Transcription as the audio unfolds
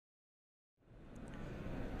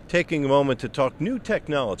taking a moment to talk new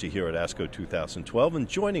technology here at ASCO 2012, and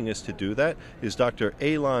joining us to do that is Dr.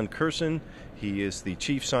 Eilon Kirson. He is the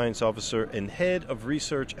Chief Science Officer and Head of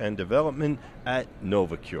Research and Development at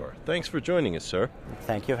Novocure. Thanks for joining us, sir.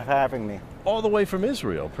 Thank you for having me. All the way from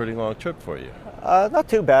Israel. Pretty long trip for you. Not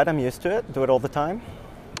too bad. I'm used to it. Do it all the time.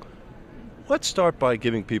 Let's start by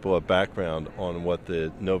giving people a background on what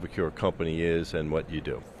the Novocure company is and what you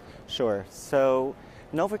do. Sure. So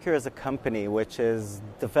Novocure is a company which is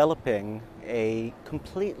developing a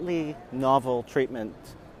completely novel treatment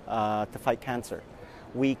to fight cancer.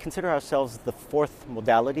 We consider ourselves the fourth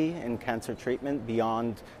modality in cancer treatment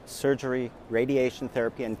beyond surgery, radiation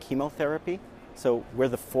therapy, and chemotherapy. So we're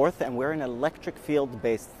the fourth, and we're an electric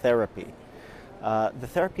field-based therapy. The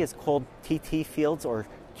therapy is called TT fields, or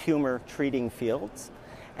tumor treating fields,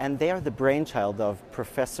 and they are the brainchild of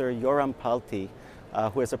Professor Yoram Palti,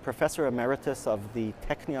 who is a professor emeritus of the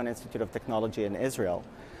Technion Institute of Technology in Israel.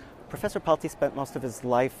 Professor Palti spent most of his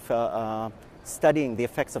life studying the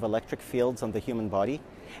effects of electric fields on the human body,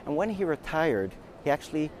 and when he retired, he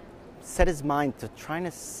actually set his mind to trying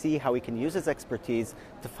to see how he can use his expertise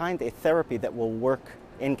to find a therapy that will work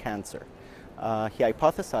in cancer. He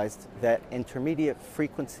hypothesized that intermediate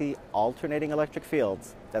frequency alternating electric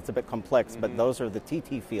fields, that's a bit complex, but those are the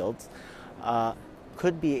TT fields,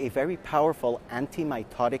 could be a very powerful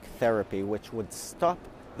anti-mitotic therapy which would stop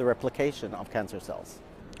the replication of cancer cells.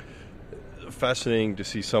 Fascinating to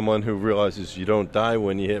see someone who realizes you don't die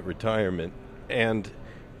when you hit retirement. And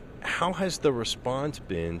how has the response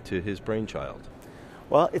been to his brainchild?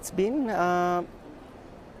 Well, it's been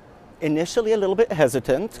initially a little bit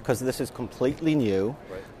hesitant because this is completely new,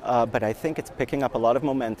 but I think it's picking up a lot of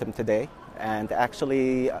momentum today. And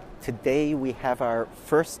actually, today we have our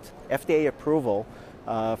first FDA approval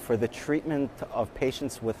for the treatment of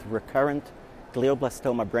patients with recurrent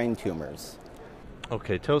glioblastoma brain tumors.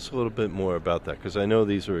 Okay, tell us a little bit more about that, because I know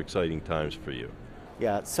these are exciting times for you.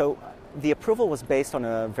 Yeah, so the approval was based on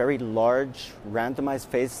a very large randomized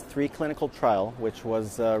phase 3 clinical trial, which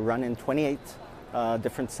was run in 28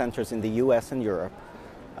 different centers in the US and Europe.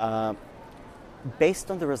 Based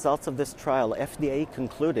on the results of this trial, FDA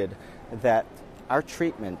concluded that our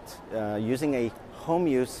treatment, using a home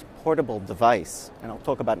use portable device, and I'll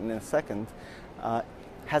talk about it in a second,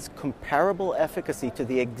 has comparable efficacy to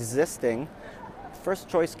the existing first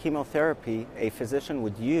choice chemotherapy a physician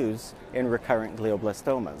would use in recurrent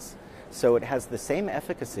glioblastomas. So it has the same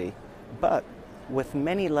efficacy, but with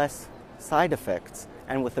many less side effects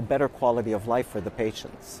and with a better quality of life for the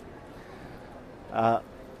patients. The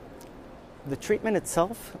treatment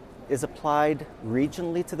itself is applied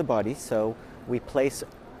regionally to the body, so we place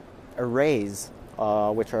arrays,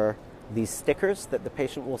 which are these stickers that the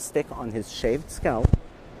patient will stick on his shaved scalp,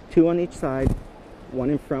 2 on each side, 1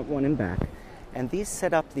 in front, 1 in back. And these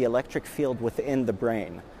set up the electric field within the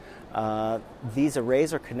brain. These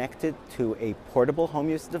arrays are connected to a portable home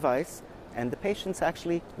use device, and the patients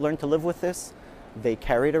actually learn to live with this. They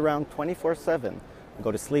carry it around 24/7,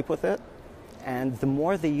 go to sleep with it, and the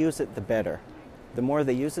more they use it, the better. The more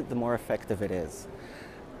they use it, the more effective it is.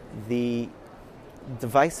 The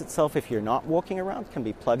device itself, if you're not walking around, can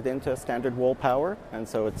be plugged into a standard wall power, and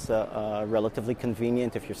so it's relatively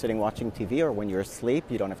convenient if you're sitting watching TV or when you're asleep.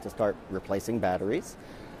 You don't have to start replacing batteries.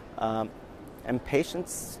 And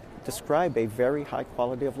patients describe a very high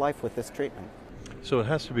quality of life with this treatment. So it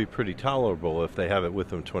has to be pretty tolerable if they have it with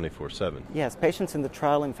them 24/7. Yes, patients in the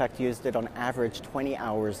trial, in fact, used it on average 20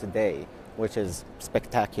 hours a day, which is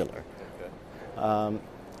spectacular. Okay.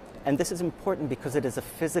 And this is important because it is a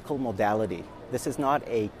physical modality. This is not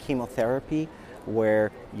a chemotherapy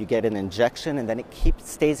where you get an injection and then it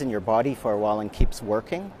stays in your body for a while and keeps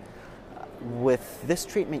working. With this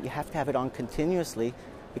treatment, you have to have it on continuously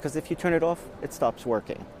because if you turn it off, it stops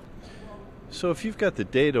working. So if you've got the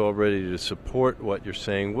data already to support what you're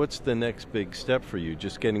saying, what's the next big step for you?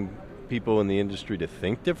 Just getting people in the industry to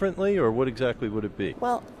think differently, or what exactly would it be?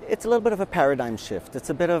 Well, it's a little bit of a paradigm shift. It's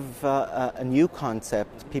a bit of a new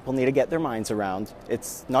concept people need to get their minds around.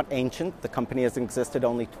 It's not ancient. The company has existed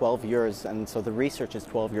only 12 years, and so the research is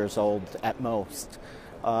 12 years old at most.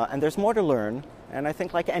 And there's more to learn, and I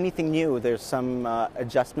think like anything new, there's some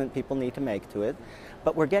adjustment people need to make to it.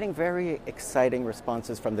 But we're getting very exciting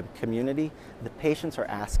responses from the community. The patients are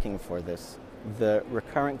asking for this. The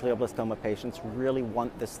recurrent glioblastoma patients really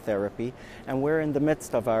want this therapy, and we're in the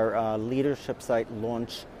midst of our leadership site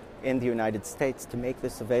launch in the United States to make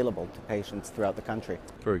this available to patients throughout the country.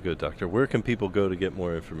 Very good, doctor. Where can people go to get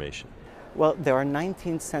more information? Well, there are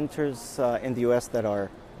 19 centers in the U.S. that are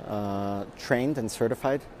trained and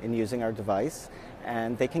certified in using our device,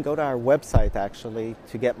 And they can go to our website, actually,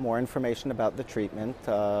 to get more information about the treatment.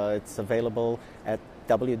 It's available at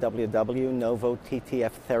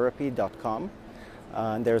www.novottftherapy.com.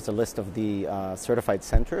 And there's a list of the certified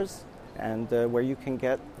centers and where you can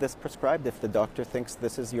get this prescribed if the doctor thinks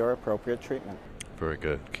this is your appropriate treatment. Very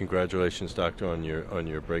good. Congratulations, doctor, on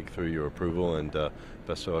your breakthrough, your approval, and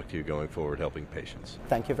best of luck to you going forward helping patients.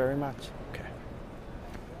 Thank you very much. Okay.